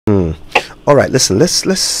All right, listen,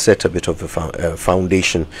 let's set a bit of a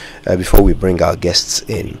foundation before we bring our guests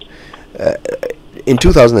in. In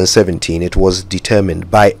 2017, it was determined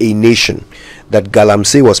by a nation that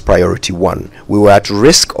Galamsey was priority one. We were at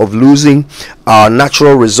risk of losing our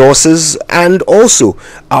natural resources and also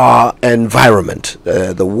our environment.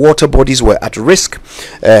 The water bodies were at risk,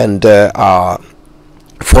 and our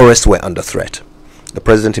forests were under threat. The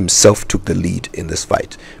president himself took the lead in this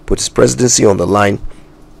fight, put his presidency on the line,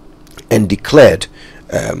 and declared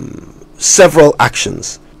several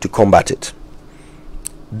actions to combat it.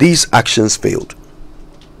 These actions failed.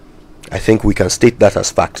 I think we can state that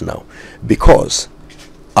as fact now, because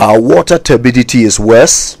our water turbidity is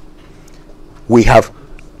worse. We have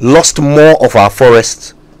lost more of our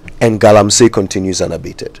forests, and Galamsey continues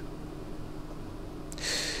unabated.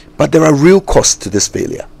 But there are real costs to this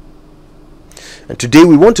failure, and today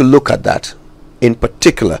we want to look at that. In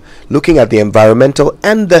particular, looking at the environmental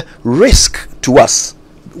and the risk to us,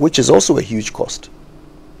 which is also a huge cost.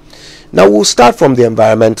 Now we'll start from the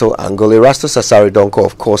environmental angle. Erastus Asare Donkor,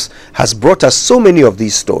 of course, has brought us so many of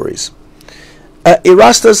these stories.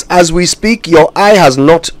 Erastus, as we speak, your eye has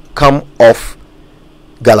not come off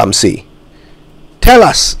Galamsey. Tell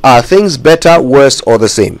us, are things better, worse, or the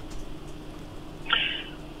same?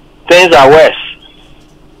 Things are worse.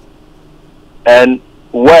 And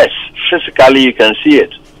worse. Physically, you can see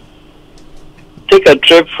it. Take a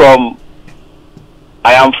trip from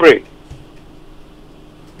I Am Free.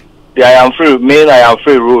 The main I Am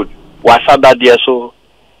Free road, Wasada DSO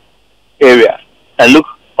area, and look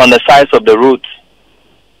on the sides of the roads.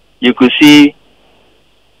 You could see,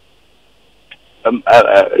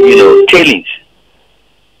 tailings,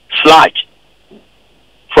 sludge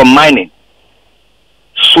from mining,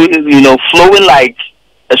 flowing like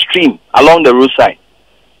a stream along the roadside.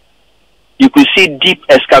 You could see deep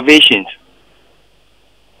excavations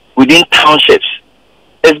within townships.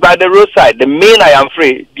 It's by the roadside, the main I Am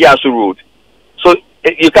Free, Diasu Road. So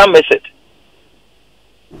you can't miss it.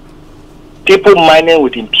 People mining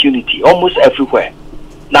with impunity almost everywhere.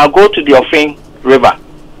 Now go to the Ofin River.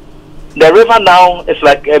 The river now is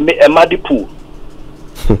like a muddy pool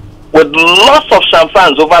with lots of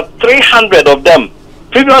champans, over 300 of them.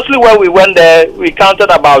 Previously when we went there, we counted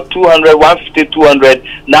about 200, 150, 200.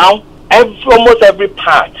 Now, almost every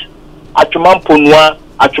part, Atuman Punwa,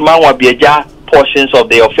 Atuman Wabieja portions of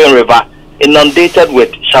the Ofin River inundated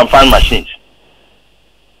with champagne machines.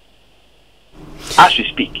 As we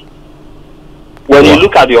speak, when you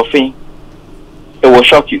look at the Ofin, it will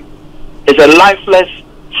shock you. It's a lifeless,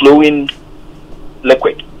 flowing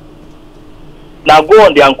liquid. Now go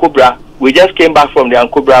on the Ankubra. We just came back from the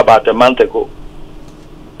Ankubra about a month ago.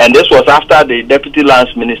 And this was after the Deputy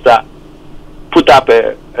Lands Minister put up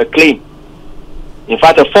a claim, in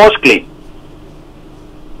fact a false claim,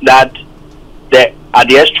 that at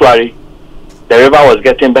the estuary the river was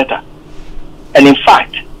getting better. And in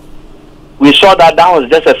fact, we saw that was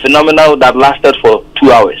just a phenomenon that lasted for 2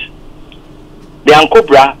 hours. The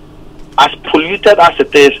Ankobra, as polluted as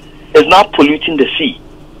it is now polluting the sea.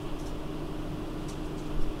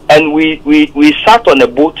 And we sat on a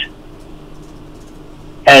boat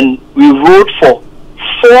and we rode for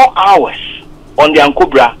 4 hours on the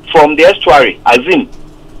Ankobra from the estuary, Azim.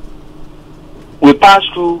 We passed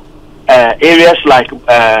through areas like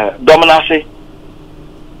Dominase,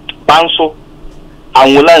 Banso,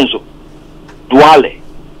 Angulanzo, Duale.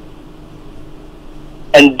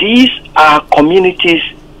 And these are communities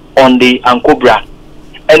on the Ankobra.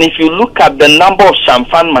 And if you look at the number of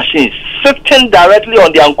champagne machines sitting directly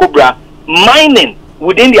on the Ankobra, mining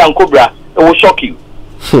within the Ankobra, it will shock you.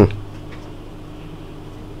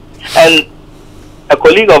 And a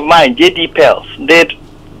colleague of mine, J.D. Pels, did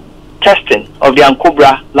testing of the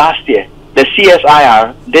Ankobra last year. The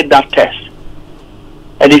CSIR did that test.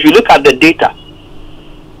 And if you look at the data,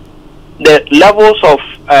 the levels of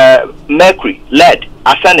mercury, lead,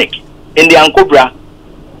 arsenic in the Ankobra,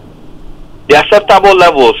 the acceptable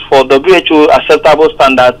levels for WHO acceptable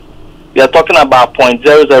standards, we are talking about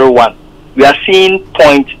 0.001. We are seeing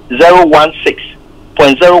 0.016,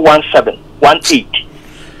 0.017, 18.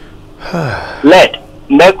 Lead,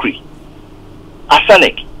 mercury,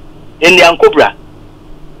 arsenic in the Ankobra.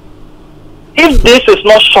 If this is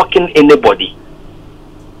not shocking anybody,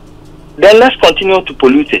 then let's continue to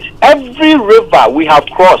pollute it. Every river we have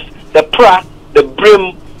crossed, the Pra, the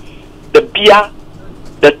Brim, the Bia,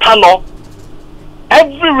 the Tano,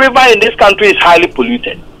 every river in this country is highly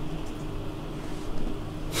polluted.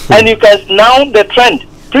 And you can now the trend.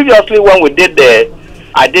 Previously, when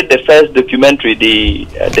I did the first documentary, the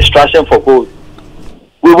Distraction for Gold,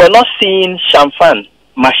 we were not seeing champagne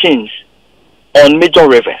machines on major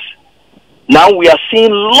rivers. Now we are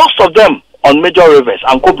seeing lots of them on major rivers,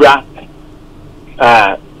 Ankobra,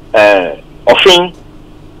 Ofin,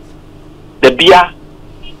 the Bia.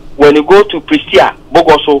 When you go to Pristia,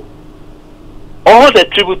 Bogoso, all the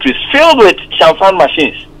tributaries filled with champagne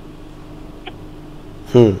machines.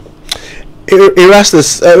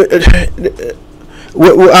 Erastus,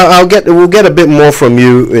 we'll get a bit more from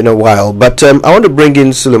you in a while, but I want to bring in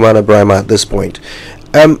Sulemana Braimah at this point.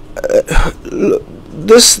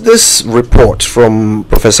 This report from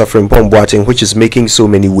Professor Frimpong Boateng, which is making so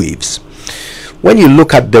many waves, when you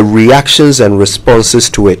look at the reactions and responses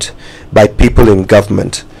to it by people in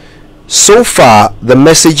government, so far the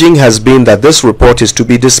messaging has been that this report is to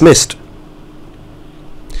be dismissed.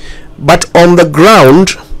 But on the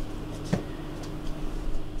ground,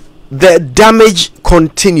 the damage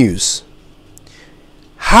continues.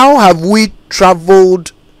 How have we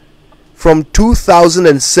traveled from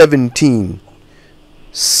 2017,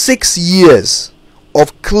 6 years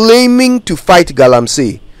of claiming to fight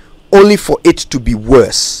Galamsey, only for it to be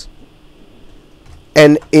worse?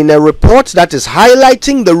 And in a report that is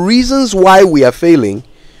highlighting the reasons why we are failing,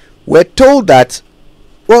 we're told that,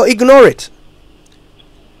 well, ignore it,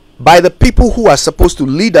 by the people who are supposed to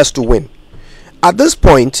lead us to win. At this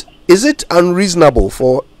point, is it unreasonable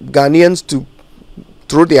for Ghanaians to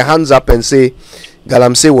throw their hands up and say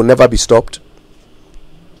Galamsey will never be stopped?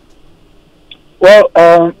 Well,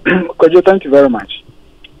 Kojo, thank you very much.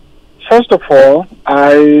 First of all,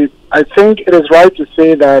 I think it is right to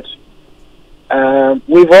say that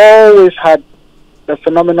we've always had the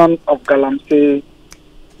phenomenon of Galamsey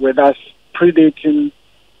with us predating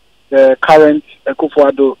the current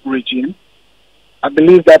Akufo-Addo regime. I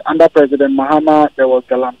believe that under President Mahama, there was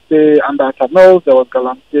Galamsey, under Atamils, there was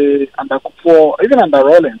Galamsey, under Akufo, even under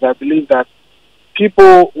Rawlings. I believe that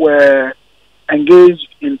people were engaged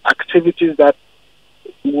in activities that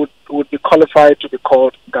would be qualified to be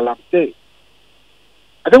called Galamsey.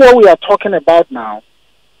 I think what we are talking about now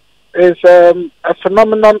is a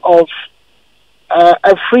phenomenon of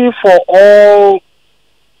a free-for-all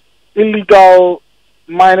illegal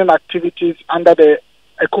mining activities under the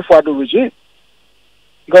Akufo-Addo regime.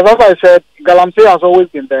 Because as I said, Galamsey has always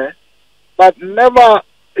been there, but never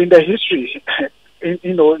in the history,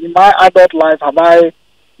 in my adult life, have I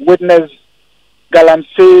witnessed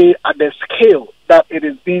Galamsey at the scale that it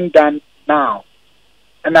is being done now.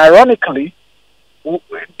 And ironically,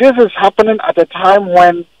 this is happening at a time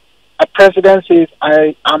when a president says,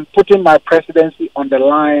 I am putting my presidency on the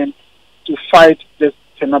line to fight this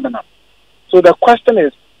phenomenon. So the question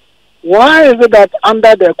is, why is it that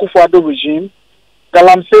under the Akufo-Addo regime,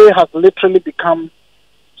 Galamsey has literally become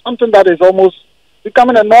something that is almost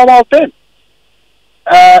becoming a normal thing?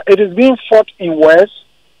 It is being fought in West,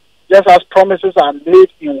 just as promises are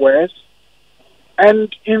made in West.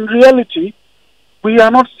 And in reality, we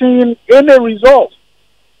are not seeing any result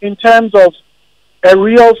in terms of a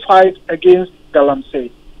real fight against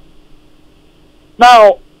Galamsey.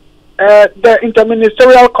 Now, the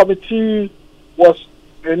interministerial committee was,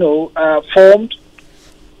 formed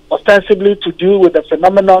ostensibly to deal with the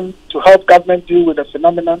phenomenon, to help government deal with the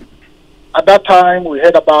phenomenon. At that time, we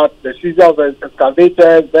heard about the seizure of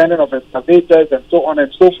excavators, burning of excavators, and so on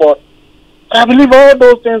and so forth. I believe all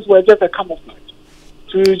those things were just a camouflage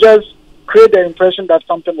to just create the impression that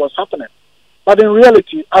something was happening. But in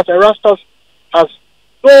reality, as Erastus has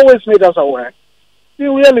always made us aware,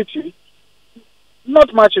 in reality,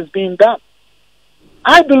 not much is being done.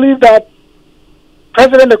 I believe that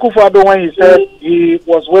President Akufo-Addo, when he said he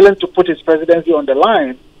was willing to put his presidency on the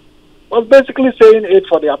line, was basically saying it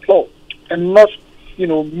for the applause and not,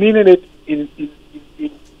 meaning it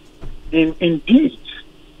in deeds.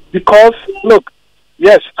 Because, look,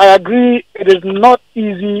 yes, I agree, it is not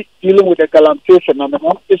easy dealing with the Galamsey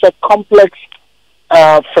phenomenon. It's a complex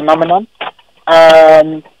phenomenon.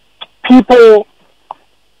 People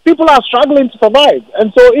are struggling to survive.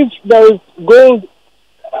 And so if there is gold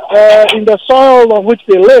in the soil on which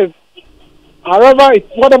they live, whatever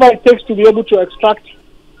it takes to be able to extract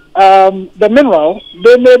the mineral,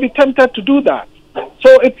 they may be tempted to do that.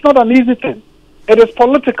 So it's not an easy thing. It is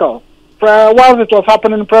political. While it was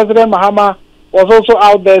happening, President Mahama was also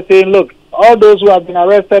out there saying, look, all those who have been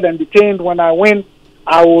arrested and detained, when I win,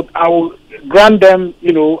 I will grant them,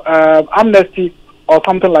 amnesty or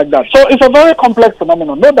something like that. So it's a very complex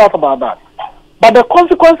phenomenon, no doubt about that. But the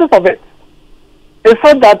consequences of it is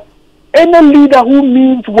such that any leader who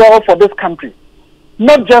means well for this country,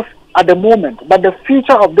 not just at the moment, but the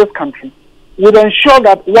future of this country, would ensure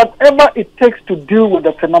that whatever it takes to deal with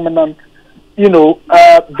the phenomenon,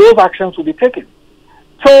 those actions will be taken.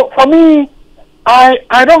 So for me,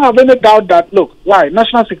 I don't have any doubt that, look, why?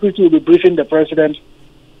 National Security will be briefing the president,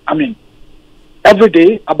 every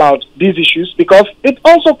day about these issues, because it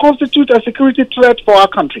also constitutes a security threat for our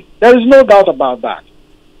country. There is no doubt about that.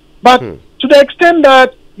 But to the extent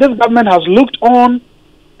that this government has looked on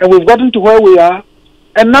and we've gotten to where we are,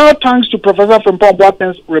 and now thanks to Professor Frimpong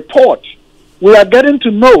Boateng's report, we are getting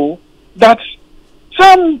to know that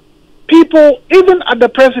some people, even at the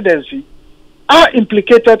presidency, are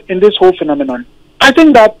implicated in this whole phenomenon. I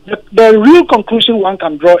think that the real conclusion one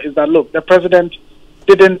can draw is that, look, the president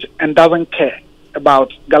didn't and doesn't care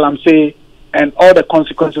about Galamsey and all the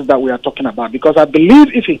consequences that we are talking about. Because I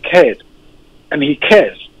believe if he cared, and he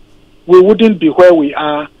cares, we wouldn't be where we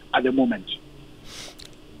are at the moment.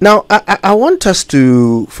 Now, I want us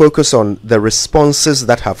to focus on the responses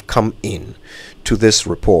that have come in to this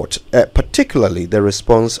report, particularly the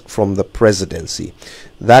response from the presidency,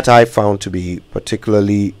 that I found to be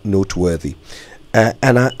particularly noteworthy.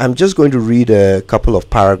 And I'm just going to read a couple of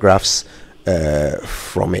paragraphs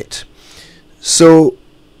from it. So,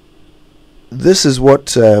 this is what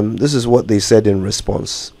they said in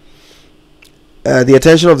response. The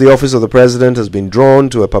attention of the Office of the President has been drawn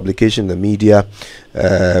to a publication in the media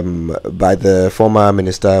by the former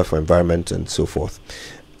Minister for Environment and so forth,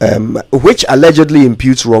 which allegedly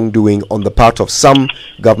imputes wrongdoing on the part of some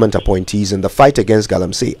government appointees in the fight against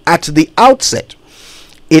Galamsey. At the outset,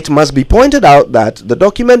 it must be pointed out that the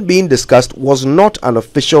document being discussed was not an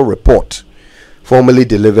official report formally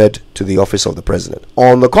delivered to the Office of the President.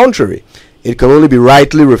 On the contrary, it can only be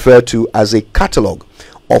rightly referred to as a catalogue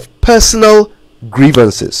of personal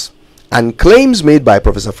grievances and claims made by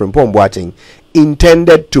Professor Frimpong Boateng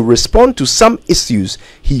intended to respond to some issues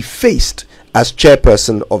he faced as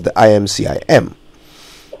chairperson of the IMCIM.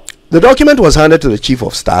 The document was handed to the Chief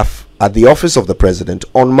of Staff at the Office of the President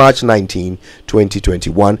on March 19,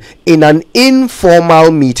 2021 in an informal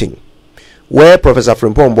meeting where Professor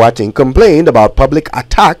Frimpong Boateng complained about public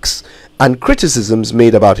attacks and criticisms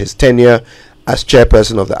made about his tenure as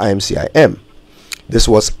chairperson of the IMCIM. This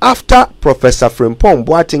was after Professor Frimpong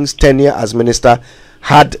Boateng's tenure as minister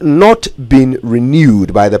had not been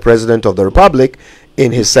renewed by the President of the Republic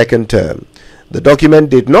in his second term. The document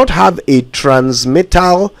did not have a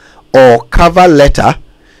transmittal or cover letter,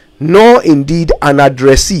 nor indeed an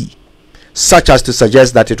addressee, such as to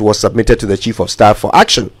suggest that it was submitted to the Chief of Staff for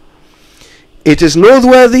action. It is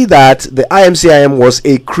noteworthy that the IMCIM was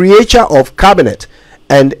a creature of Cabinet,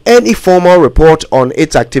 and any formal report on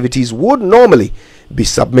its activities would normally be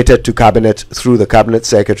submitted to Cabinet through the Cabinet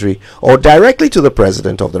Secretary or directly to the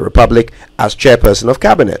President of the Republic as chairperson of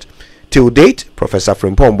Cabinet. Till date, Professor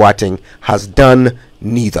Frimpong Boateng has done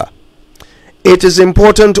neither. It is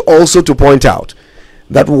important also to point out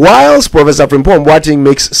that whilst Professor Frimpong Boateng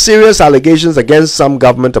makes serious allegations against some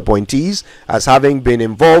government appointees as having been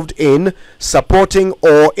involved in supporting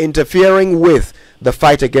or interfering with the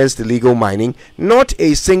fight against illegal mining, not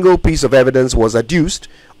a single piece of evidence was adduced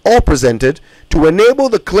or presented to enable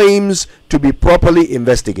the claims to be properly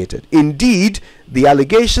investigated. Indeed, the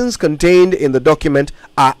allegations contained in the document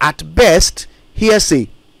are at best hearsay.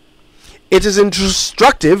 It is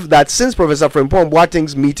instructive that since Professor Frimpong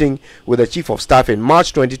Boateng's meeting with the Chief of Staff in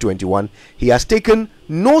March 2021, he has taken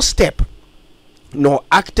no step nor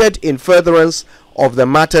acted in furtherance of the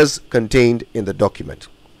matters contained in the document.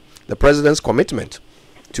 The President's commitment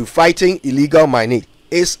to fighting illegal mining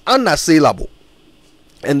is unassailable,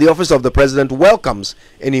 and the Office of the President welcomes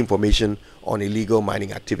any information on illegal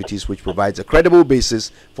mining activities which provides a credible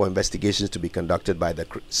basis for investigations to be conducted by the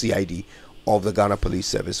CID of the Ghana Police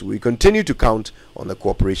Service. We continue to count on the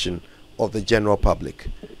cooperation of the general public.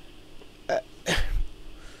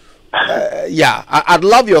 I'd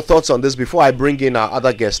love your thoughts on this before I bring in our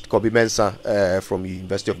other guest, Kobby Mensa from the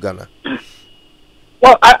University of Ghana.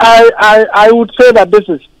 Well, I would say that this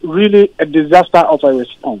is really a disaster of a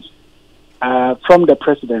response from the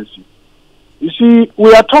presidency. You see,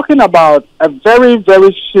 we are talking about a very,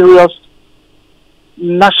 very serious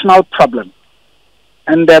national problem.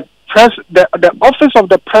 And the office of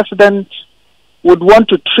the president would want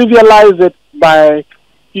to trivialize it by,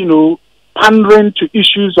 pandering to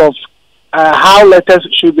issues of how letters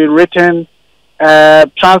should be written,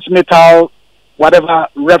 transmittal, whatever,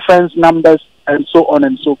 reference numbers, and so on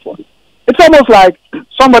and so forth. It's almost like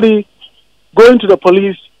somebody going to the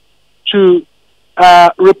police to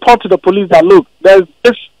report to the police that, look, there's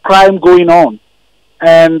this crime going on,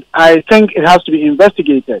 and I think it has to be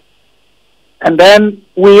investigated. And then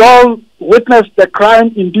we all witness the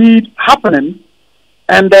crime indeed happening,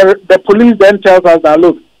 and the police then tells us that,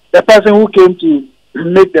 look, the person who came to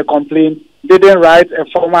make the complaint didn't write a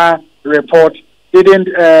formal report, didn't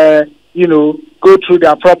go through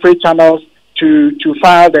the appropriate channels to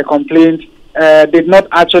file the complaint, did not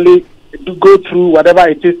actually go through whatever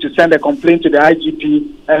it is to send a complaint to the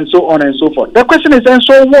IGP, and so on and so forth. The question is, and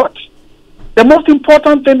so what? The most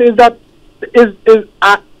important thing is that is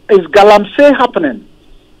Galamsey happening?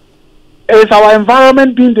 Is our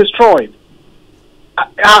environment being destroyed? Are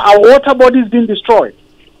our water bodies being destroyed?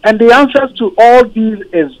 And the answers to all these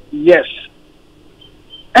is yes.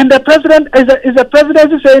 And the president is the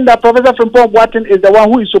presidency saying that Professor Frimpong Boateng is the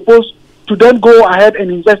one who is supposed to then go ahead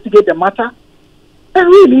and investigate the matter? And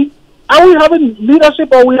really, are we having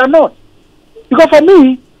leadership or we are not? Because for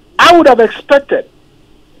me, I would have expected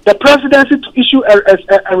the presidency to issue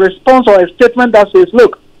a response or a statement that says,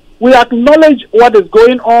 look, we acknowledge what is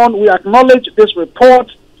going on, we acknowledge this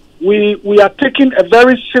report, we are taking a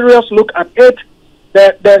very serious look at it.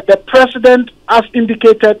 The president, as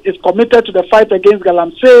indicated, is committed to the fight against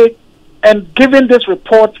Galamsey, and given this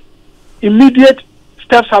report, immediate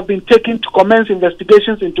steps have been taken to commence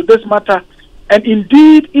investigations into this matter. And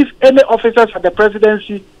indeed, if any officers at the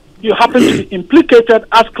presidency you happen to be implicated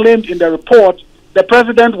as claimed in the report, the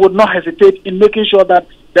president would not hesitate in making sure that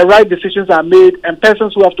the right decisions are made and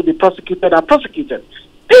persons who have to be prosecuted are prosecuted.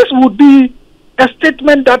 This would be a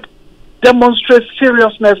statement that demonstrates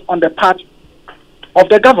seriousness on the part of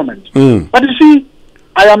the government. But you see,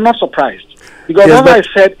 I am not surprised, because as I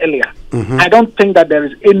said earlier, I don't think that there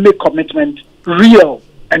is any commitment, real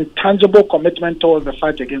and tangible commitment towards the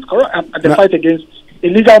fight against fight against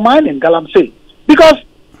illegal mining, Galamsey. Because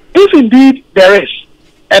if indeed there is,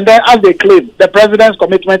 and then as they claim, the president's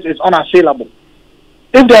commitment is unassailable.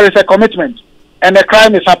 If there is a commitment and a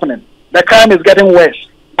crime is happening, the crime is getting worse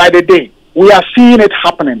by the day. We are seeing it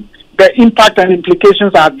happening. The impact and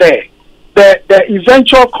implications are there. The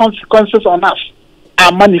eventual consequences on us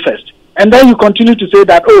are manifest. And then you continue to say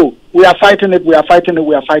that, oh, we are fighting it, we are fighting it,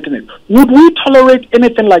 we are fighting it. Would we tolerate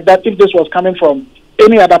anything like that if this was coming from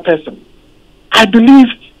any other person? I believe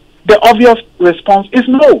the obvious response is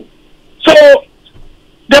no. So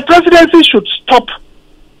the presidency should stop,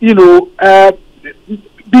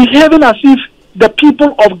 behaving as if the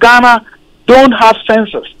people of Ghana don't have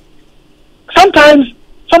senses. Sometimes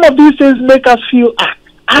some of these things make us feel,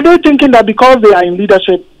 are they thinking that because they are in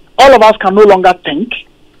leadership, all of us can no longer think?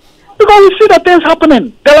 Because we see that things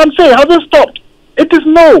happening. Galamsey hasn't stopped. It is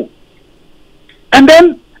no. And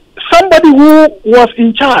then somebody who was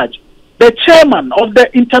in charge, the chairman of the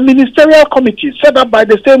interministerial committee set up by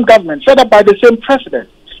the same government, set up by the same president,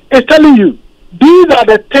 is telling you, these are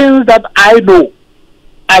the things that I know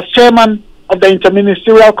as chairman of the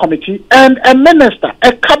interministerial committee, and a minister,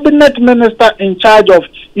 a cabinet minister in charge of,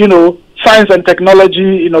 science and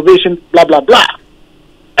technology, innovation, blah, blah, blah.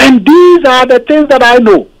 And these are the things that I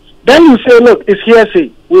know. Then you say, look, it's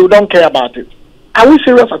hearsay. We don't care about it. Are we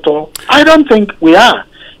serious at all? I don't think we are.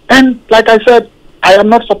 And like I said, I am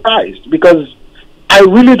not surprised, because I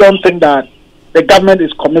really don't think that the government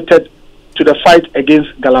is committed to the fight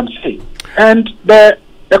against Galamsey. And the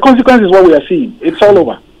consequence is what we are seeing. It's all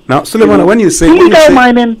over. Now, Sulemana, when you say illegal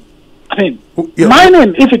mining,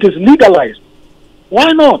 mining, if it is legalized,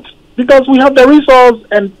 why not? Because we have the resource,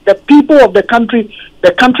 and the people of the country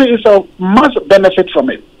itself must benefit from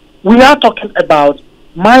it. We are talking about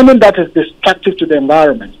mining that is destructive to the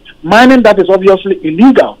environment, mining that is obviously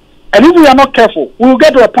illegal. And if we are not careful, we will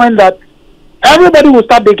get to a point that everybody will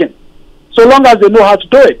start digging, so long as they know how to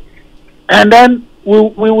do it. And then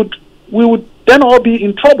we would then all be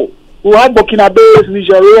in trouble. We'll have Burkinabés,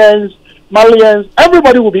 Nigerians, Malians,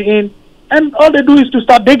 everybody will be in, and all they do is to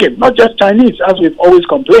start digging, not just Chinese, as we've always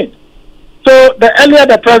complained. So the earlier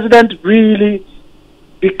the president really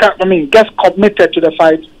gets committed to the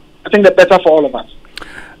fight, I think the better for all of us.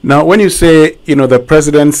 Now, when you say, the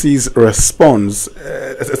presidency's response,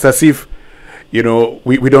 it's as if, we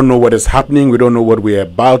don't know what is happening, we don't know what we're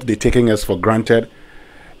about, they're taking us for granted.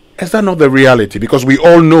 Is that not the reality? Because we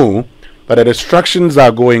all know that the distractions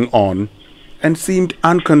are going on and seemed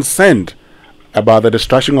unconcerned about the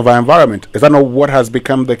destruction of our environment. Is that not what has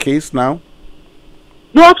become the case now?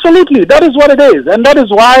 No, absolutely. That is what it is. And that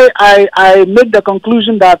is why I make the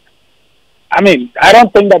conclusion that, I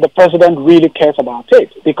don't think that the president really cares about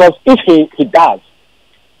it. Because if he does,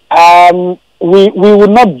 we would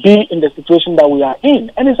not be in the situation that we are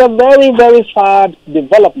in. And it's a very, very sad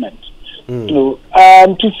development. To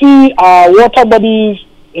see our water bodies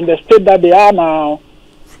in the state that they are now,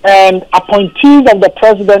 and appointees of the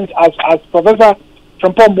president, as Professor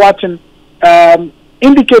Frimpong Boateng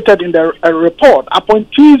indicated in the report,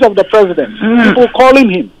 appointees of the president, people calling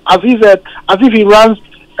him as if he runs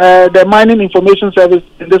the mining information service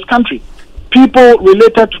in this country, people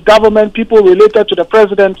related to government, people related to the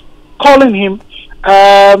president, calling him,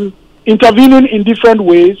 intervening in different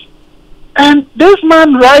ways. And this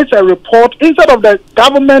man writes a report instead of the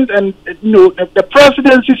government and the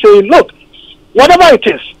presidency saying, look, whatever it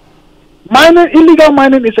is, illegal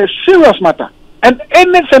mining is a serious matter, and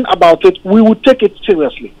anything about it, we would take it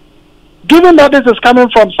seriously. Given that this is coming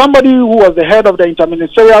from somebody who was the head of the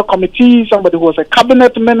interministerial committee, somebody who was a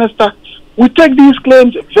cabinet minister, we take these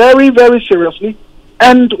claims very, very seriously,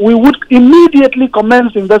 and we would immediately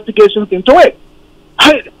commence investigations into it.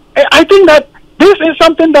 I think that this is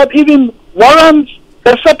something that even warrants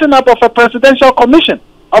the setting up of a presidential commission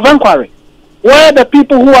of inquiry, where the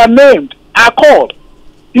people who are named are called,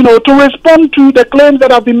 to respond to the claims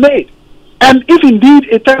that have been made. And if indeed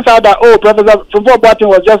it turns out that, Professor Frimpong Boateng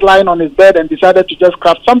was just lying on his bed and decided to just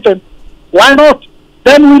craft something, why not?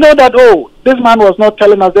 Then we know that, this man was not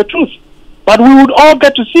telling us the truth. But we would all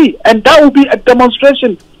get to see, and that would be a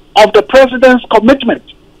demonstration of the president's commitment.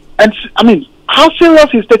 And, how serious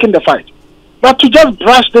he's taking the fight. But to just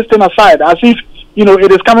brush this thing aside as if,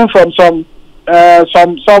 it is coming from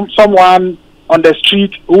someone on the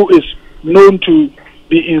street who is known to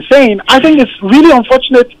be insane, I think it's really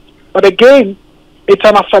unfortunate. But again, it's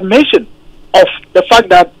an affirmation of the fact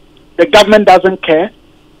that the government doesn't care,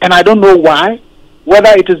 and I don't know why,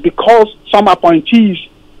 whether it is because some appointees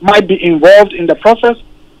might be involved in the process,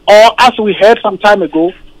 or as we heard some time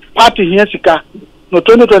ago, party Hiensika,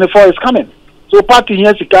 2024 is coming. So party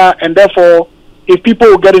Hiensika, and therefore, if people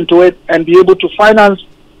will get into it and be able to finance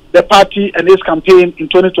the party and its campaign in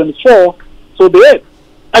 2024, so be it.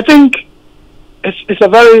 I think it's a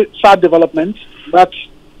very sad development, but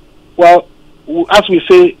well, as we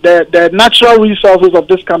say, the natural resources of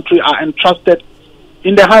this country are entrusted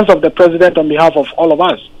in the hands of the president on behalf of all of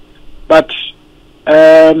us. But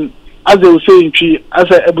as they will say in Tree, as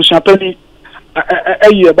a Ebushapeni,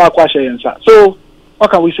 so what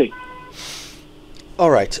can we say? All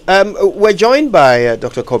right. We're joined by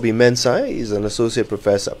Dr. Kobby Mensa. He's an associate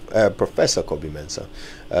professor, Professor Kobby Mensa,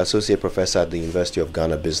 associate professor at the University of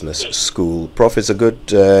Ghana Business School. Prof, it's good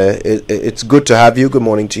to have you. Good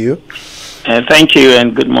morning to you. Thank you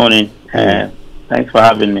and good morning. Thanks for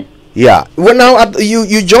having me. Yeah. Well, now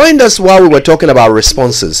you joined us while we were talking about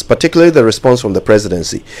responses, particularly the response from the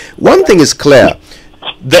presidency. One thing is clear: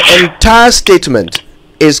 the entire statement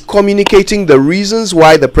is communicating the reasons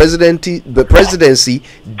why the presidency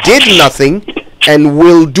did nothing and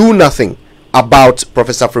will do nothing about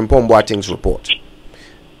Professor Frimpong Boateng's report.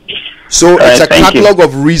 So it's a catalog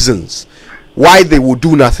of reasons why they will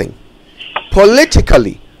do nothing.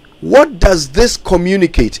 Politically, what does this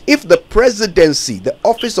communicate if the presidency, the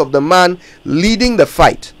office of the man leading the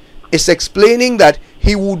fight, is explaining that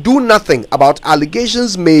he will do nothing about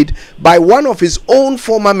allegations made by one of his own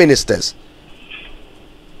former ministers?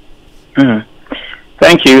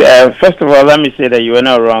 Thank you. First of all, let me say that you were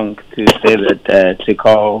not wrong to say that to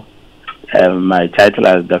call my title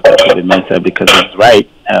as Dr. Kobby Mensa, because it's right.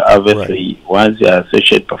 Obviously, once you're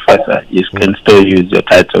associate professor, you can still use your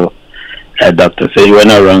title doctor. So you were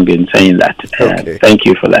not wrong in saying that. Thank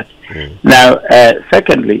you for that. Now,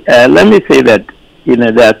 secondly, let me say that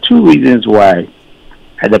there are two reasons why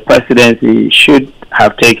the presidency should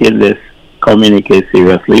have taken this communique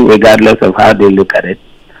seriously, regardless of how they look at it.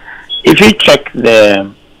 If you check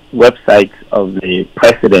the website of the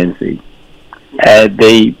presidency,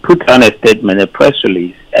 they put on a statement, a press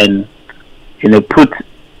release, and put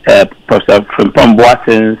Professor Frimpong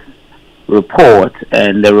Boateng's report,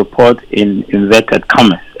 and the report in inverted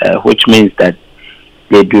commas, which means that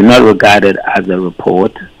they do not regard it as a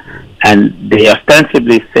report, and they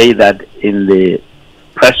ostensibly say that in the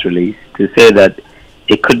press release to say that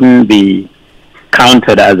it couldn't be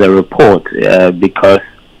counted as a report because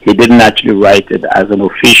he didn't actually write it as an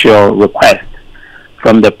official request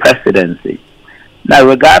from the presidency. Now,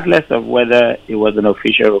 regardless of whether it was an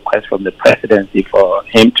official request from the presidency for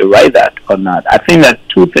him to write that or not, I think that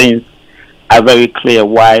two things are very clear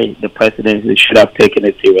why the presidency should have taken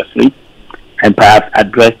it seriously and perhaps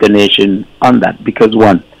addressed the nation on that. Because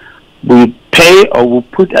one, we pay or we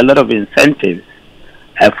put a lot of incentives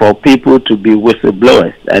for people to be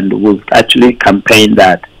whistleblowers, and we've actually campaigned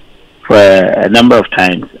that for a number of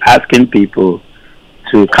times, asking people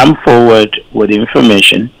to come forward with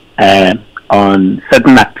information on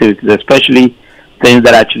certain activities, especially things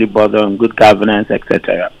that actually bother on good governance,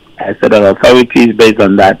 etc. So that authorities, based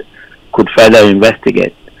on that, could further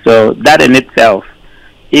investigate. So that in itself,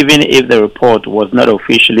 even if the report was not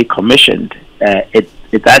officially commissioned, it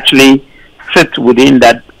actually fits within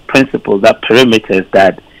that principle, that perimeter,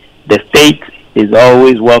 that the state is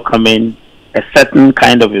always welcoming a certain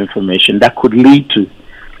kind of information that could lead to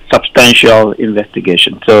substantial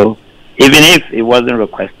investigation. So even if it wasn't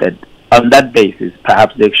requested. On that basis,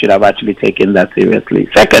 perhaps they should have actually taken that seriously.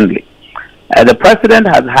 Secondly, the president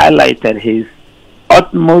has highlighted his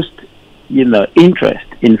utmost, interest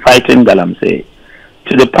in fighting Galamsey,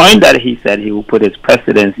 to the point that he said he will put his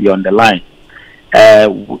presidency on the line.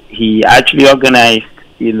 He actually organized,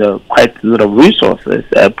 quite a lot of resources,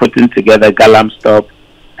 putting together Galamstop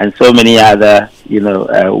and so many other,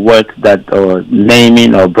 words that, or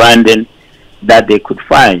naming or branding that they could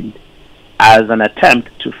find as an attempt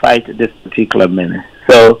to fight this particular menace.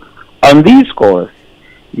 So on these scores,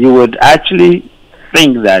 you would actually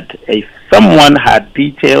think that if someone had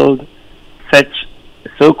detailed such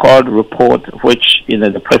so-called report, which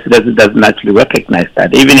the president doesn't actually recognize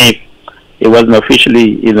that, even if it wasn't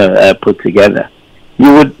officially put together,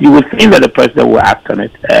 you would think that the president will act on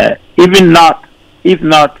it. If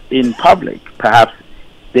not in public, perhaps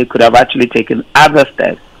they could have actually taken other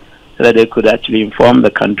steps so that they could actually inform the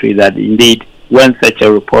country that indeed, when such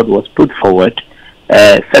a report was put forward,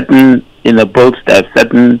 certain bold steps,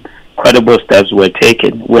 certain credible steps were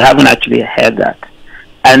taken. We haven't actually heard that.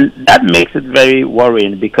 And that makes it very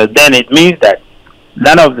worrying, because then it means that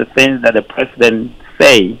none of the things that the president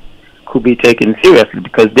say could be taken seriously,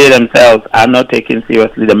 because they themselves are not taking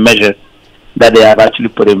seriously the measures that they have actually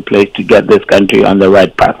put in place to get this country on the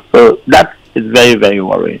right path. So that is very, very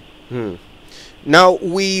worrying. Now,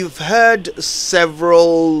 we've heard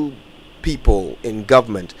several people in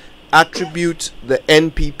government attribute the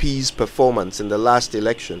NPP's performance in the last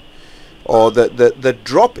election, or the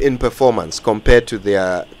drop in performance compared to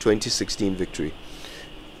their 2016 victory,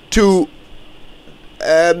 to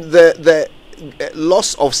the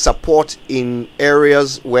loss of support in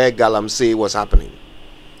areas where Galamsey was happening.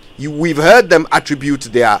 We've heard them attribute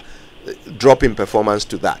their drop in performance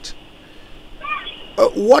to that.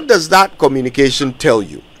 What does that communication tell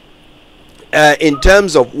you in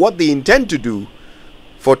terms of what they intend to do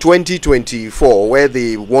for 2024, where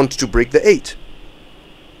they want to break the 8?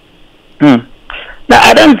 Now,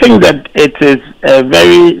 I don't think that it is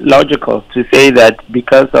very logical to say that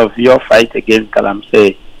because of your fight against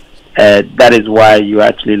Galamsey, that is why you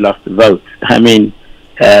actually lost the vote. I mean,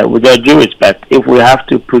 with all due respect, if we have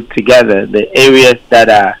to put together the areas that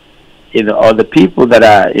are, or the people that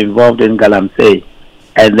are involved in Galamsey,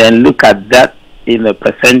 and then look at that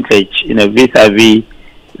percentage, vis-a-vis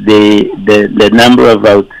the number of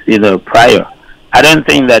votes, prior, I don't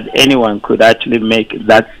think that anyone could actually make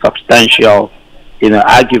that substantial,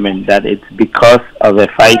 argument that it's because of a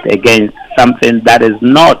fight against something that is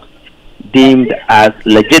not deemed as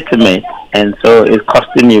legitimate, and so it's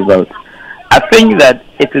costing you votes. I think that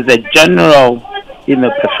it is a general,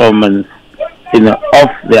 performance, of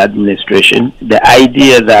the administration. The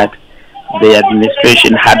idea that the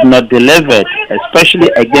administration had not delivered, especially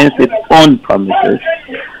against its own promises,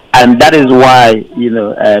 and that is why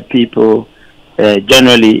people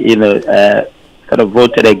generally sort of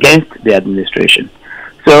voted against the administration.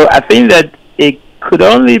 So I think that it could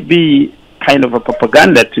only be kind of a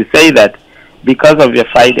propaganda to say that because of your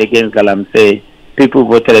fight against Galamsey, people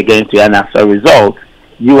voted against you, and as a result,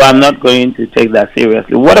 you are not going to take that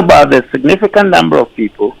seriously. What about the significant number of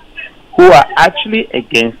people who are actually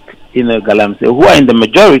against Galamsey, who are in the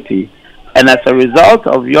majority, and as a result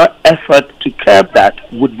of your effort to curb that,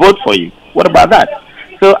 would vote for you? What about that?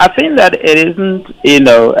 So I think that it isn't,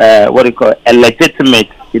 what you call a legitimate,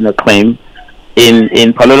 claim.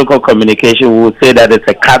 In political communication, we would say that it's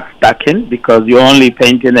a cat stacking, because you're only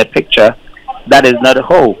painting a picture that is not a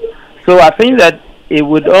whole. So I think that it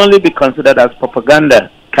would only be considered as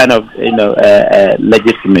propaganda, kind of,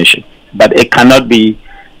 legitimation, but it cannot be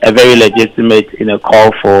a very legitimate,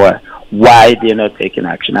 call for why they're not taking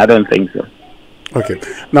action. I don't think so. Okay.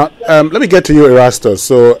 Now, let me get to you, Erastus.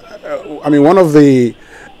 So, I mean, one of the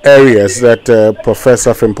areas that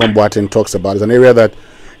Professor Frimpong Boateng talks about is an area that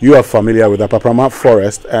you are familiar with, the Paprama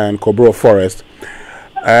Forest and Kobro Forest.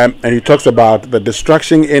 And he talks about the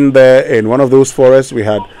destruction in there. In one of those forests, we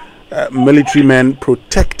had military men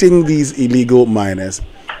protecting these illegal miners.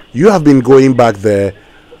 You have been going back there.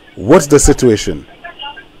 What's the situation?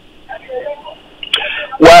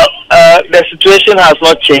 Well, the situation has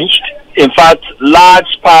not changed. In fact,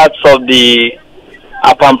 large parts of the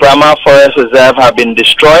Apamprama Forest Reserve have been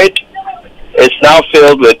destroyed. It's now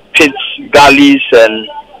filled with pits, gullies, and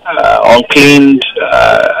uncleaned,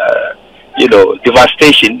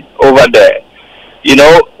 devastation over there.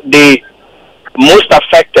 The most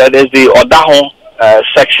affected is the Odahon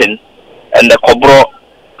section and the Kobro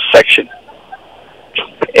section.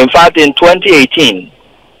 In fact, in 2018,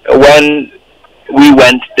 when we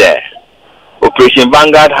went there, Operation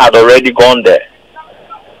Vanguard had already gone there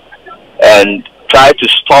and tried to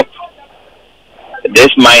stop this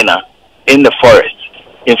miner in the forest.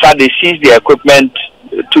 In fact, they seized their equipment,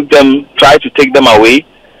 tried to take them away.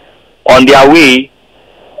 On their way,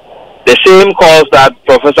 the same calls that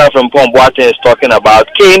Professor from Pomboate is talking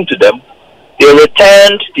about came to them. They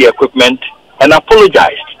returned the equipment and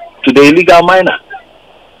apologized to the illegal miner.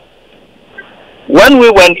 When we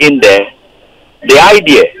went in there, the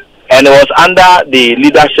idea, and it was under the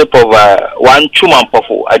leadership of one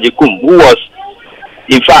Chumampofo Ajikum, who was,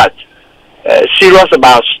 in fact, serious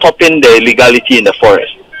about stopping the illegality in the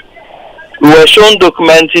forest. We were shown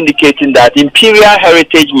documents indicating that Imperial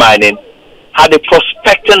Heritage Mining had a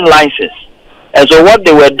prospecting license. And so what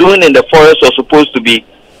they were doing in the forest was supposed to be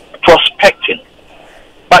prospecting.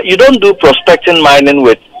 But you don't do prospecting mining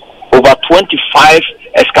with over 25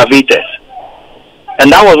 excavators.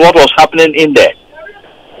 And that was what was happening in there.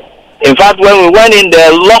 In fact, when we went in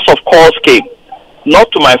there, lots of calls came.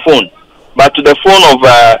 Not to my phone, but to the phone of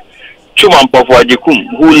Chumampofo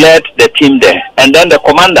Ajikum, who led the team there. And then the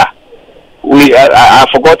commander, I've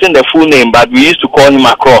forgotten the full name, but we used to call him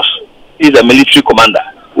Across. He's a military commander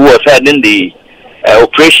who was heading the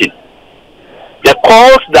operation. The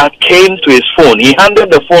calls that came to his phone, he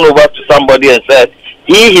handed the phone over to somebody and said,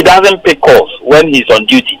 he doesn't pick calls when he's on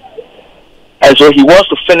duty. And so he wants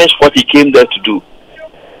to finish what he came there to do.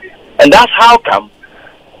 And that's how come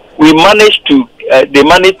they managed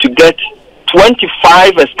to get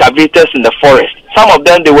 25 excavators in the forest. Some of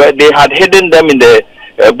them, they had hidden them in the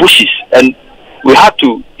bushes, and we had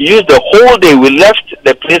to use the whole day. We left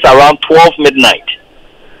the place around 12 midnight,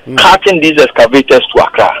 carting these excavators to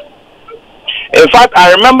Accra. In fact,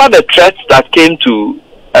 I remember the threats that came to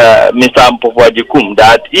Mr. Mpofo Ajikum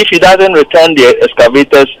that if he doesn't return the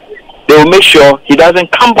excavators, they will make sure he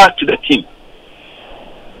doesn't come back to the team.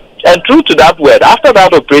 And true to that word, after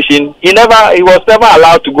that operation, he was never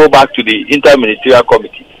allowed to go back to the interministerial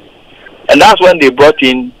committee. And that's when they brought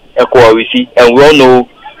in Ekwawisi, and we all know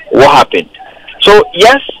what happened. So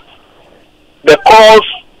yes, the calls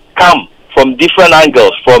come from different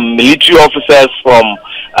angles, from military officers, from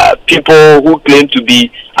people who claim to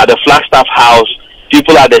be at the Flagstaff House,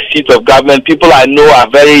 people at the seat of government, people I know are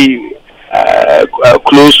very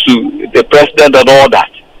close to the president and all that.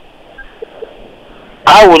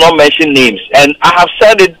 I will not mention names, and I have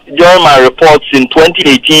said it during my reports in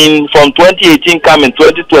 2018, from 2018 coming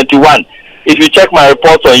 2021. If you check my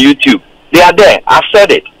reports on YouTube, they are there. I've said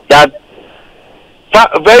it, that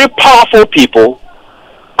very powerful people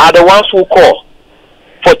are the ones who call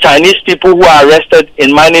for Chinese people who are arrested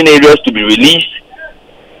in mining areas to be released,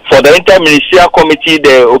 for the interministerial committee,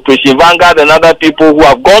 the Operation Vanguard, and other people who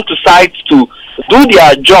have gone to sites to do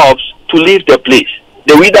their jobs to leave the place.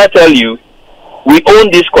 They will either tell you, we own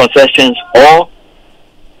these concessions, or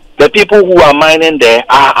the people who are mining there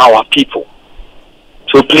are our people.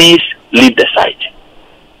 So please leave the site.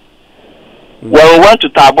 When we went to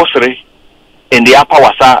Tabosri in the Upper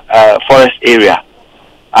Wasa forest area,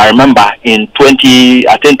 I remember in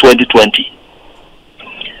 2020,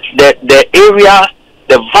 the area,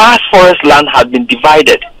 the vast forest land had been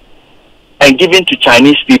divided and given to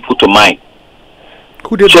Chinese people to mine.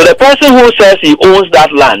 So the person who says he owns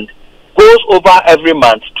that land goes over every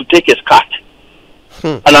month to take his cut.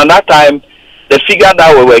 And at that time, the figure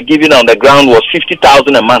that we were giving on the ground was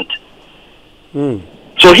 50,000 a month.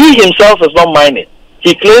 So he himself is not mining.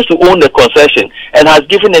 He claims to own the concession and has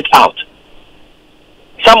given it out.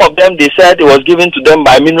 Some of them, they said it was given to them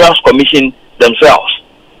by Minerals Commission themselves.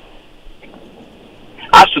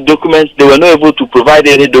 As to documents, they were not able to provide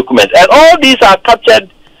any documents. And all these are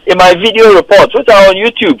captured in my video reports, which are on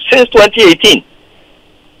YouTube since 2018.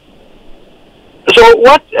 So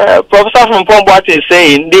what Professor from Pomboate is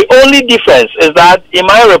saying, the only difference is that in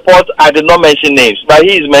my report I did not mention names, but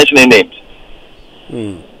he is mentioning names.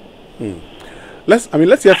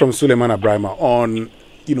 Let's hear from Sulemana Braimah on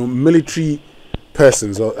military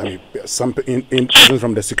persons, or some persons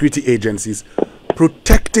from the security agencies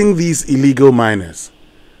protecting these illegal miners.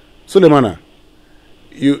 Sulemana,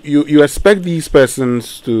 you expect these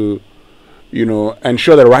persons to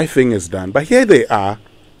ensure the right thing is done, but here they are.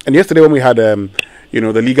 And yesterday when we had, the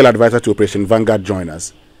legal advisor to Operation Vanguard join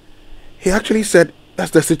us, he actually said,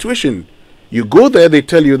 that's the situation. You go there, they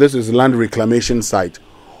tell you this is land reclamation site,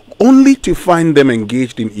 only to find them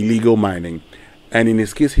engaged in illegal mining. And in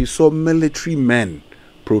his case, he saw military men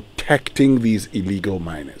protecting these illegal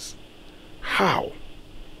miners. How?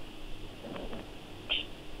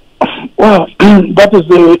 Well, that is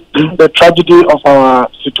the tragedy of our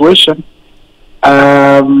situation.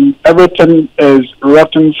 Everything is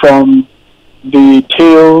rotten from the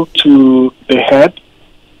tail to the head,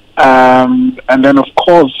 and then of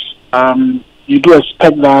course you do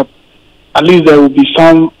expect that at least there would be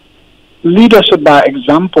some leadership by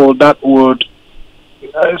example that would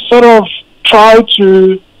sort of try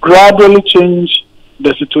to gradually change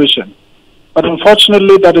the situation. But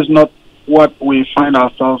unfortunately, that is not what we find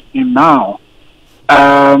ourselves in now.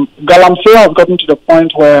 Galamsey has gotten to the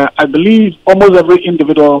point where I believe almost every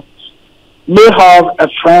individual may have a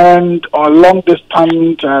friend or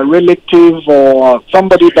long-distance relative or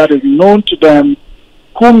somebody that is known to them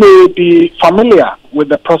who may be familiar with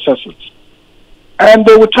the processes. And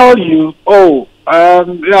they will tell you,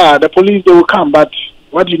 yeah, the police, they will come, but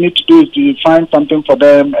what you need to do is to find something for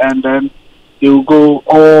them, and then they will go,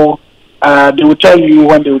 or they will tell you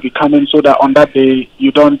when they will be coming so that on that day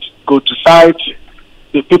you don't go to site.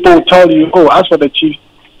 The people will tell you, as for the chief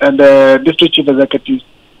and the district chief executives,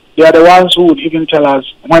 they are the ones who would even tell us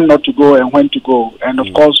when not to go and when to go. And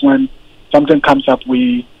of course, when something comes up,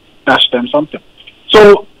 we dash them something.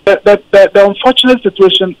 So the unfortunate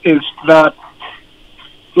situation is that,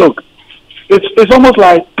 look, it's almost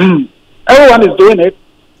like everyone is doing it.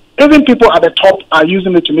 Even people at the top are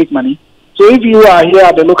using it to make money. So if you are here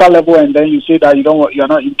at the local level and then you say that you're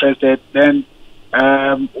not interested, then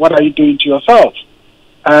what are you doing to yourself?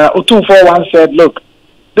 O241 once said, look,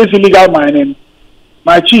 this illegal mining,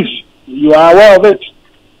 my chief, you are aware of it.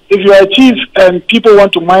 If you are a chief and people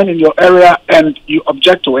want to mine in your area and you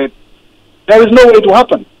object to it, there is no way to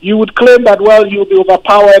happen. You would claim that, well, you'll be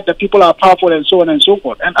overpowered, the people are powerful, and so on and so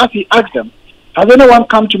forth. And as he asked them, has anyone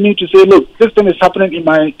come to me to say, look, this thing is happening in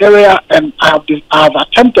my area and I have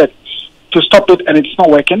attempted to stop it and it's not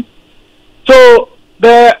working? So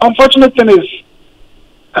the unfortunate thing is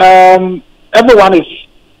everyone is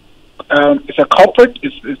a culprit,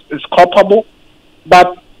 is culpable,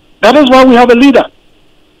 but that is why we have a leader.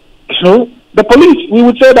 The police, we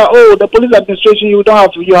would say that, the police administration, you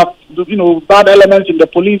have bad elements in the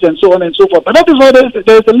police and so on and so forth. But that is why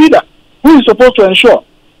there is a leader who is supposed to ensure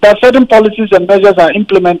that certain policies and measures are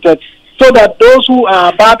implemented so that those who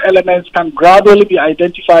are bad elements can gradually be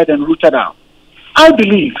identified and rooted out. I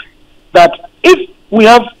believe that if we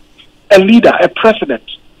have a leader, a president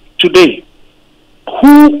today,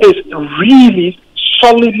 who is really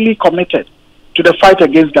solidly committed to the fight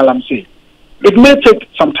against Galamsey, it may take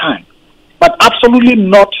some time, but absolutely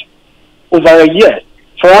not over a year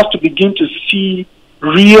for us to begin to see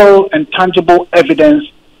real and tangible evidence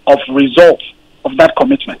of results of that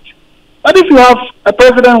commitment. But if you have a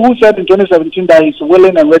president who said in 2017 that he's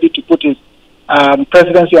willing and ready to put his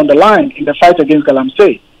presidency on the line in the fight against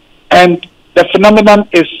Galamsey, and the phenomenon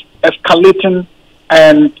is escalating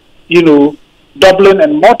and, doubling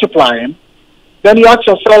and multiplying, then you ask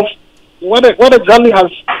yourself, what exactly has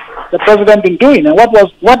the president been doing, and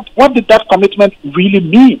what did that commitment really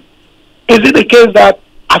mean? Is it the case that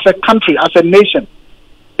as a country, as a nation,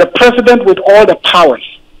 the president with all the powers,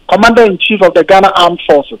 Commander-in-Chief of the Ghana Armed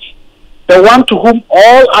Forces, the one to whom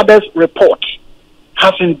all others report,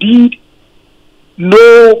 has indeed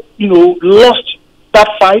lost that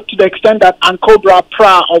fight to the extent that Ankobra,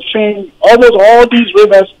 Pra, or Fing, almost all these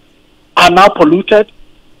rivers are now polluted?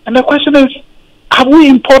 And the question is, have we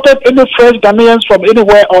imported any fresh Ghanaians from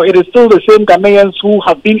anywhere, or it is still the same Ghanaians who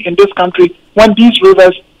have been in this country when these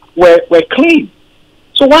rivers were clean?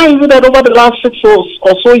 So why is it that over the last 6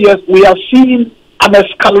 or so years we have seen an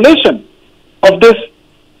escalation of this,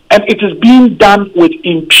 and it is being done with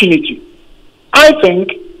impunity? I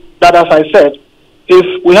think that, as I said,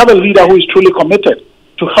 if we have a leader who is truly committed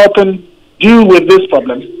to helping deal with this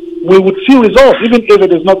problem, we would see results. Even if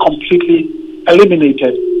it is not completely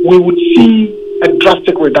eliminated, we would see a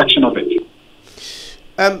drastic reduction of it.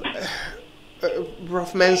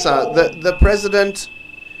 Prof. Mensa, the president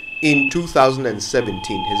in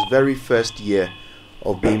 2017, his very first year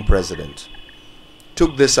of being president,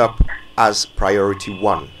 took this up as priority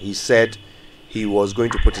one. He said he was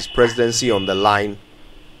going to put his presidency on the line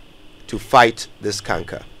to fight this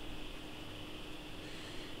canker.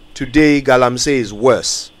 Today, Galamsey is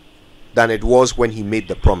worse than it was when he made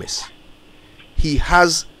the promise. He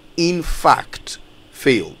has, in fact,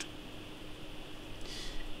 failed.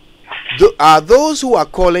 Are those who are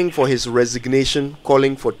calling for his resignation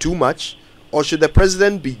calling for too much, or should the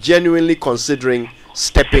president be genuinely considering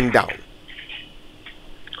stepping down?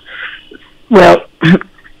 Well,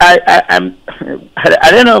 I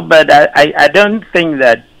don't know, but I don't think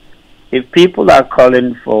that if people are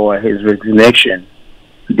calling for his resignation,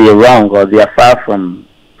 they're wrong or they are far from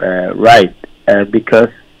right, because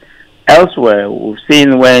elsewhere we've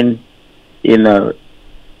seen when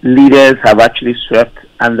leaders have actually swept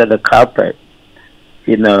under the carpet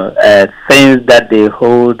things that they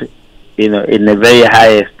hold in a very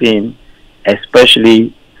high esteem,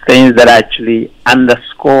 especially things that actually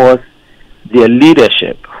underscores their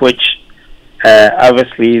leadership, which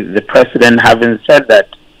obviously the president, having said that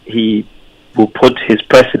he will put his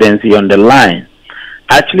presidency on the line,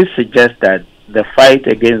 actually suggests that the fight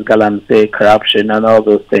against Galamsey, corruption, and all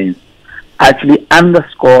those things actually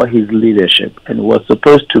underscore his leadership, and was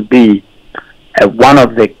supposed to be one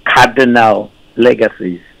of the cardinal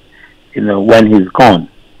legacies, when he's gone.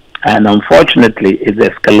 And unfortunately, it's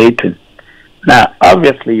escalating. Now,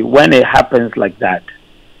 obviously, when it happens like that,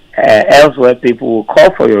 elsewhere people will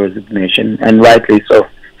call for your resignation, and rightly so,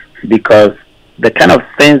 because the kind of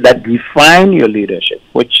things that define your leadership,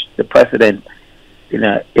 which the president,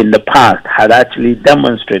 in the past had actually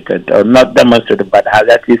demonstrated, or not demonstrated, but has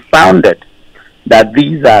actually founded that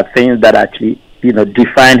these are things that actually,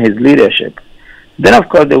 define his leadership, then of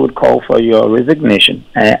course they would call for your resignation.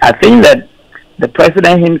 I think that the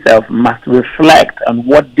president himself must reflect on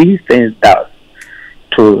what these things does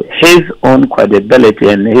to his own credibility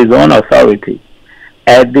and his own authority.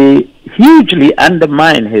 They hugely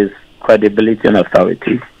undermine his credibility and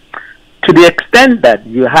authority, to the extent that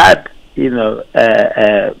you had,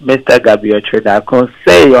 Mr. Gabriel Tredakon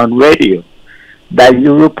say on radio that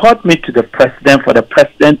you report me to the president for the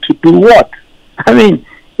president to do what? I mean,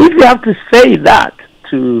 if you have to say that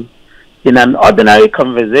in an ordinary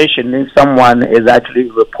conversation, if someone is actually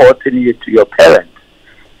reporting you to your parents,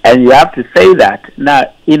 and you have to say that,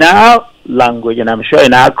 now, in our language, and I'm sure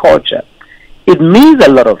in our culture, it means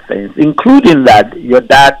a lot of things, including that your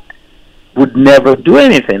dad would never do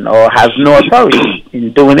anything or has no authority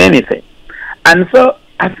in doing anything. And so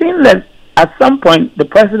I think that at some point the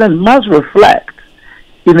president must reflect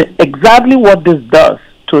in exactly what this does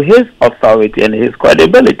to his authority and his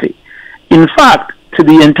credibility. In fact, to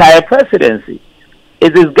the entire presidency.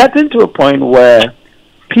 It is getting to a point where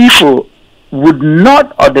people would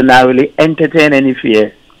not ordinarily entertain any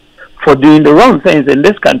fear for doing the wrong things in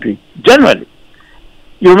this country, generally.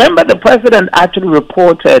 You remember the president actually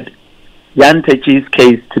reported Yan Techi's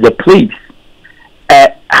case to the police.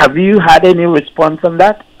 Have you had any response on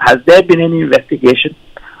that? Has there been any investigation?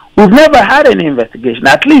 We've never had any investigation,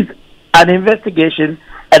 at least an investigation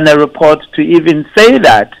and a report to even say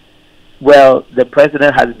that, well, the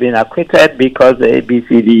president has been acquitted because the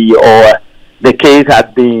ABCD, or the case has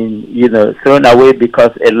been, thrown away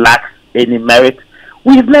because it lacks any merit.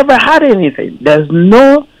 We've never had anything.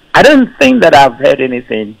 I don't think that I've heard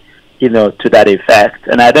anything, to that effect.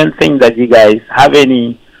 And I don't think that you guys have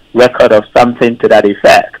any record of something to that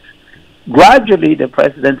effect. Gradually, the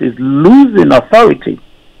president is losing authority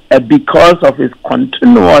because of his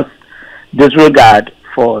continuous disregard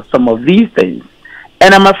for some of these things.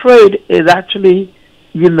 And I'm afraid it's actually,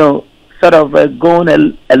 sort of going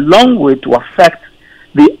a long way to affect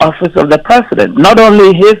the office of the president. Not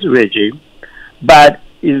only his regime, but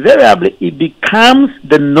invariably it becomes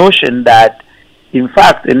the notion that, in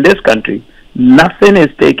fact, in this country, nothing is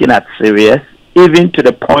taken as serious, even to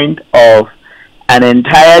the point of an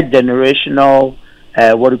entire generational,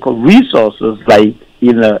 resources like,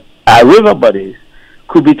 our river bodies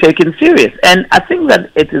could be taken serious. And I think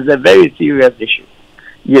that it is a very serious issue.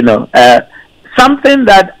 Something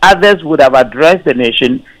that others would have addressed the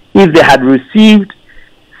nation if they had received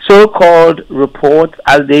so-called reports,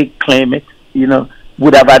 as they claim it,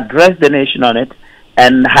 would have addressed the nation on it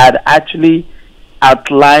and had actually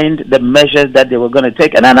outlined the measures that they were going to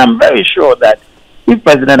take. And I'm very sure that if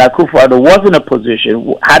President Akufo-Addo was in a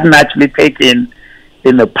position, hadn't actually taken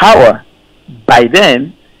in the power by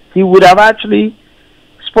then, he would have actually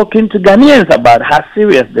spoken to Ghanaians about how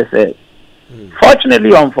serious this is.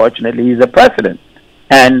 Fortunately or unfortunately, he's a president,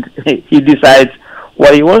 and he decides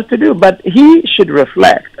what he wants to do. But he should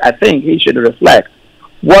reflect, I think he should reflect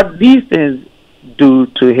what these things do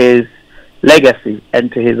to his legacy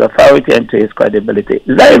and to his authority and to his credibility.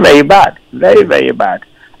 Very, very bad. Very, very bad.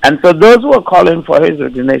 And so those who are calling for his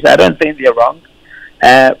resignation, I don't think they're wrong.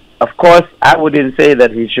 Of course, I wouldn't say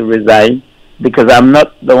that he should resign, because I'm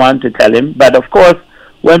not the one to tell him. But of course,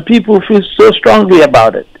 when people feel so strongly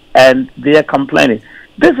about it and they are complaining,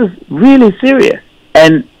 this is really serious.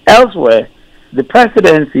 And elsewhere, the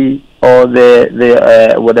presidency or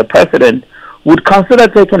the president would consider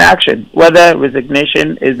taking action, whether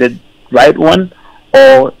resignation is the right one,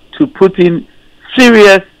 or to put in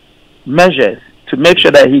serious measures to make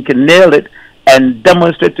sure that he can nail it and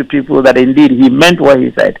demonstrate to people that indeed he meant what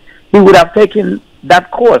he said. He would have taken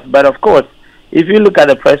that course. But of course, if you look at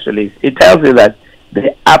the press release, it tells you that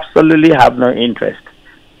they absolutely have no interest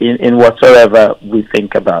in whatsoever we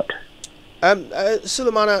think about.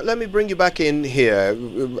 Sulemana, let me bring you back in here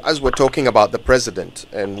as we're talking about the president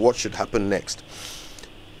and what should happen next.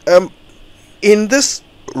 In this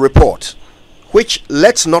report, which,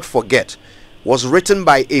 let's not forget, was written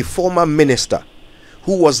by a former minister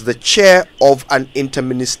who was the chair of an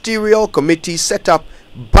interministerial committee set up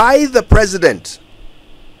by the president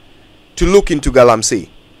to look into Galamsey.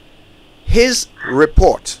 His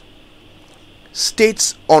report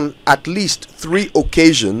states on at least 3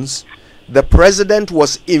 occasions the president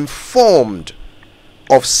was informed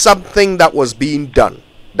of something that was being done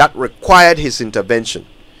that required his intervention.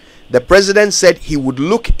 The president said he would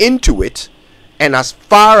look into it, and as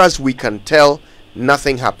far as we can tell,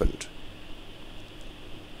 nothing happened.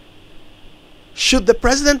 Should the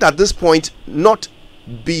president at this point not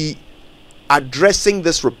be addressing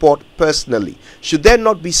this report personally? Should there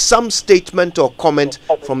not be some statement or comment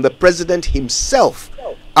from the president himself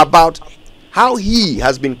about how he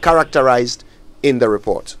has been characterized in the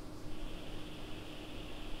report?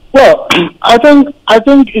 Well, I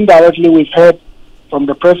think indirectly we've heard from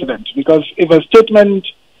the president, because if a statement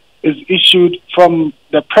is issued from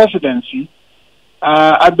the presidency,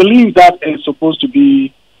 I believe that is supposed to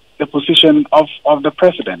be the position of the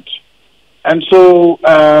president. And so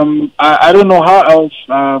I don't know how else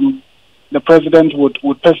the president would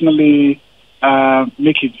personally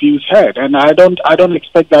make his views heard. And I don't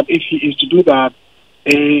expect that if he is to do that,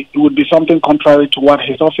 it would be something contrary to what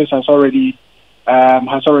his office has already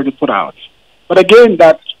put out. But again,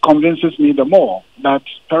 that convinces me the more that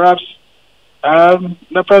perhaps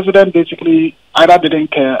the president basically either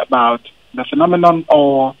didn't care about the phenomenon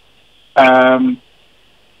or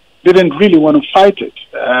didn't really want to fight it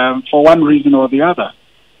for one reason or the other.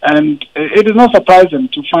 And it is not surprising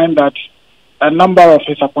to find that a number of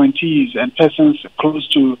his appointees and persons close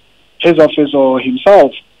to his office or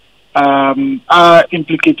himself are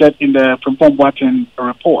implicated in the Frimpong Boateng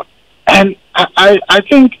report. And I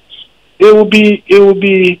think it would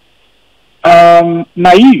be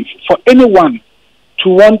naive for anyone to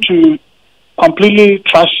want to completely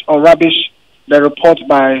trash or rubbish the report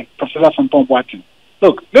by Professor Frimpong Boateng.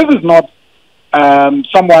 Look, this is not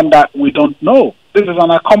someone that we don't know. This is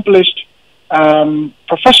an accomplished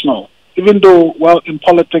professional, even though, well, in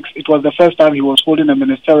politics, it was the first time he was holding a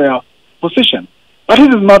ministerial position. But this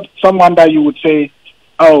is not someone that you would say,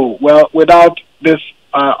 oh, well, without this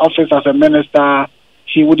office as a minister,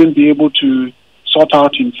 he wouldn't be able to sort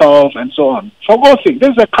out himself and so on. For God's sake, this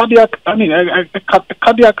is a cardiac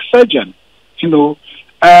surgeon, who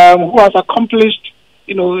has accomplished,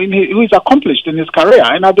 who is accomplished in his career.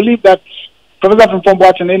 And I believe that Professor Frimpong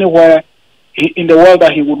Boateng, anywhere in the world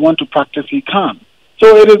that he would want to practice, he can.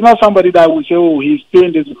 So it is not somebody that would say, oh, he's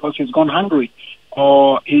doing this because he's gone hungry,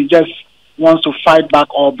 or he just wants to fight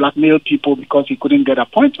back or blackmail people because he couldn't get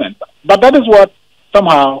appointment. But that is what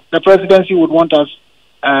somehow the presidency would want us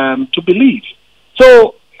to believe.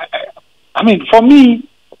 So, for me,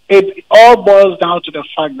 it all boils down to the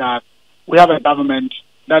fact that we have a government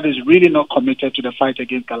that is really not committed to the fight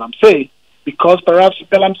against Galamsey, because perhaps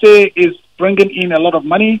Galamsey is bringing in a lot of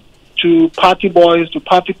money to party boys, to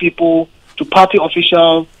party people, to party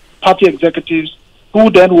officials, party executives, who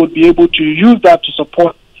then would be able to use that to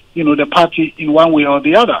support, the party in one way or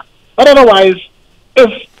the other. But otherwise,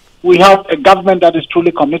 if we have a government that is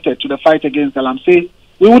truly committed to the fight against Galamsey,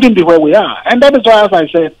 we wouldn't be where we are. And that is why, as I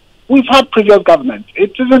said, we've had previous governments.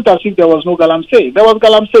 It isn't as if there was no Galamsey. There was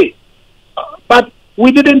Galamsey. But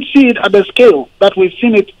we didn't see it at the scale that we've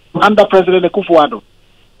seen it under President Akufo-Addo.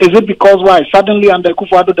 Is it because suddenly under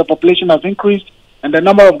Akufo-Addo the population has increased and the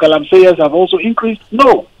number of Galamseyers have also increased?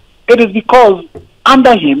 No. It is because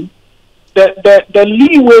under him, the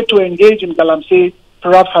leeway to engage in Galamsey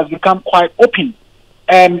perhaps has become quite open.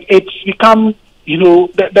 And it's become,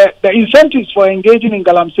 the incentives for engaging in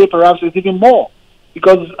Galamsey perhaps is even more.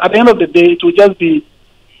 Because at the end of the day, it will just be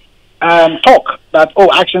talk that,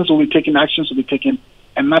 actions will be taken,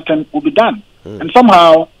 and nothing will be done. And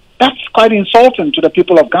somehow, that's quite insulting to the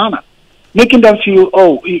people of Ghana, making them feel,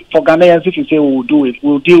 for Ghanaians, if you say we'll do it,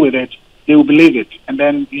 we'll deal with it, they will believe it, and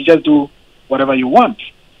then you just do whatever you want.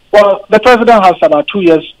 Well, the president has about 2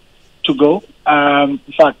 years to go. In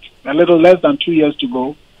fact, a little less than 2 years to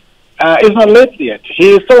go. It's not late yet.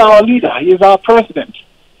 He is still our leader. He is our president.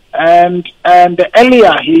 And the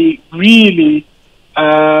earlier he really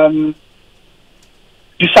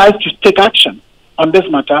decides to take action on this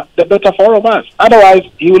matter, the better for all of us. Otherwise,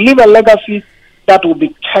 he will leave a legacy that will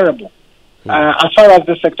be terrible. As far as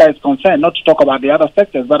this sector is concerned, not to talk about the other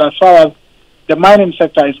sectors, but as far as the mining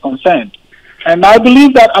sector is concerned. And I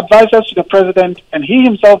believe that advisors to the president and he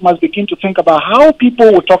himself must begin to think about how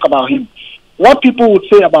people will talk about him, what people would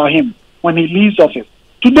say about him when he leaves office.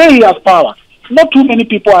 Today he has power. Not too many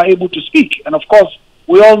people are able to speak. And of course,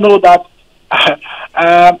 we all know that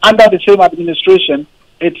under the same administration,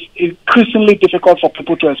 it's increasingly difficult for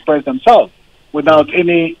people to express themselves. without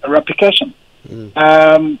any repercussion.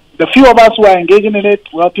 The few of us who are engaging in it,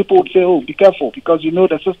 well, people would say, oh, be careful, because you know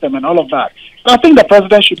the system and all of that. So I think the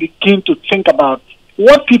president should begin to think about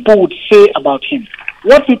what people would say about him,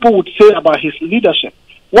 what people would say about his leadership,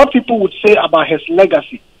 what people would say about his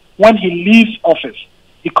legacy when he leaves office.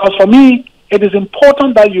 Because for me, it is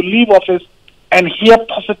important that you leave office and hear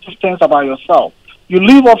positive things about yourself. You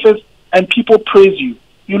leave office and people praise you.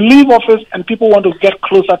 You leave office and people want to get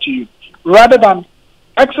closer to you, rather than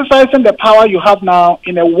exercising the power you have now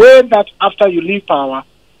in a way that after you leave power,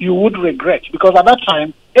 you would regret. Because at that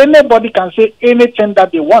time, anybody can say anything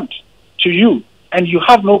that they want to you, and you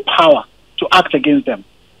have no power to act against them.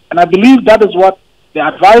 And I believe that is what the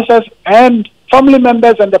advisors and family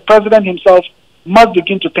members and the president himself must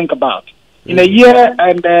begin to think about. In a year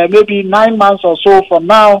and maybe 9 months or so from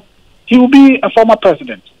now, he will be a former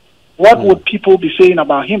president. What would people be saying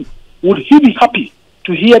about him? Would he be happy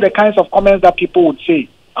to hear the kinds of comments that people would say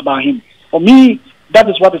about him? For me, that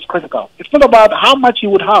is what is critical. It's not about how much he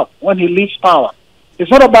would have when he leaves power. It's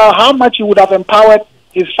not about how much he would have empowered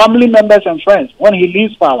his family members and friends when he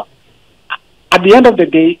leaves power. At the end of the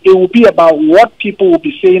day, it will be about what people will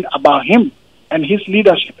be saying about him and his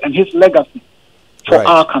leadership and his legacy for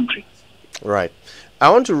our country. Right. I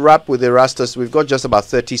want to wrap with Erastus. We've got just about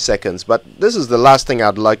 30 seconds, but this is the last thing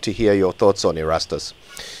I'd like to hear your thoughts on, Erastus.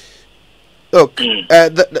 Look,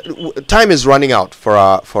 the time is running out for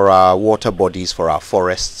our water bodies, for our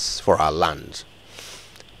forests, for our land.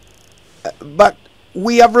 But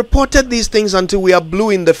we have reported these things until we are blue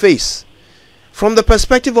in the face. From the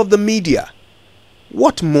perspective of the media,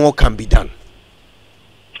 what more can be done?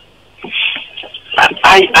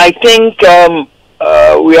 I think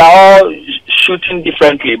we are all shooting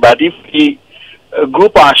differently, but if we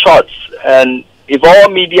group our shots and if all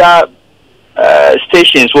media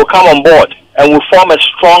stations will come on board and will form a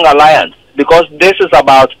strong alliance, because this is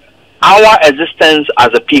about our existence as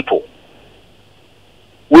a people,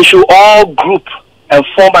 we should all group and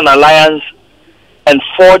form an alliance and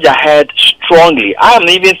forge ahead strongly. I am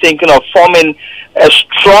even thinking of forming a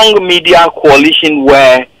strong media coalition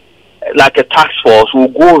where, like a task force, we'll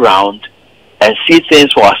go around and see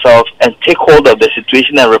things for ourselves and take hold of the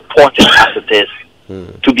situation and report it as it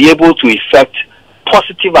is, to be able to effect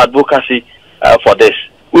positive advocacy for this.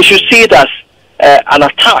 We should see it as an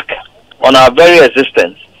attack on our very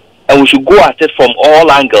existence, and we should go at it from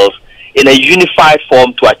all angles in a unified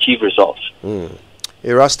form to achieve results.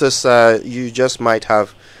 Erastus, you just might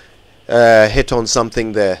have hit on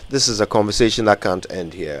something there. This is a conversation that can't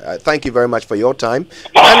end here. Thank you very much for your time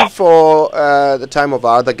and for the time of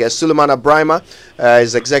our other guest. Sulemana Braimah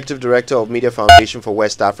is Executive Director of Media Foundation for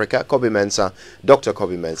West Africa. Kobby Mensa, Dr.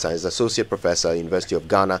 Kobby Mensa is Associate Professor at University of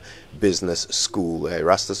Ghana Business School.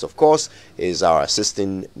 Erastus, of course, is our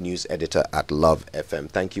Assistant News Editor at Luv FM.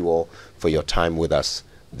 Thank you all for your time with us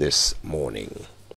this morning.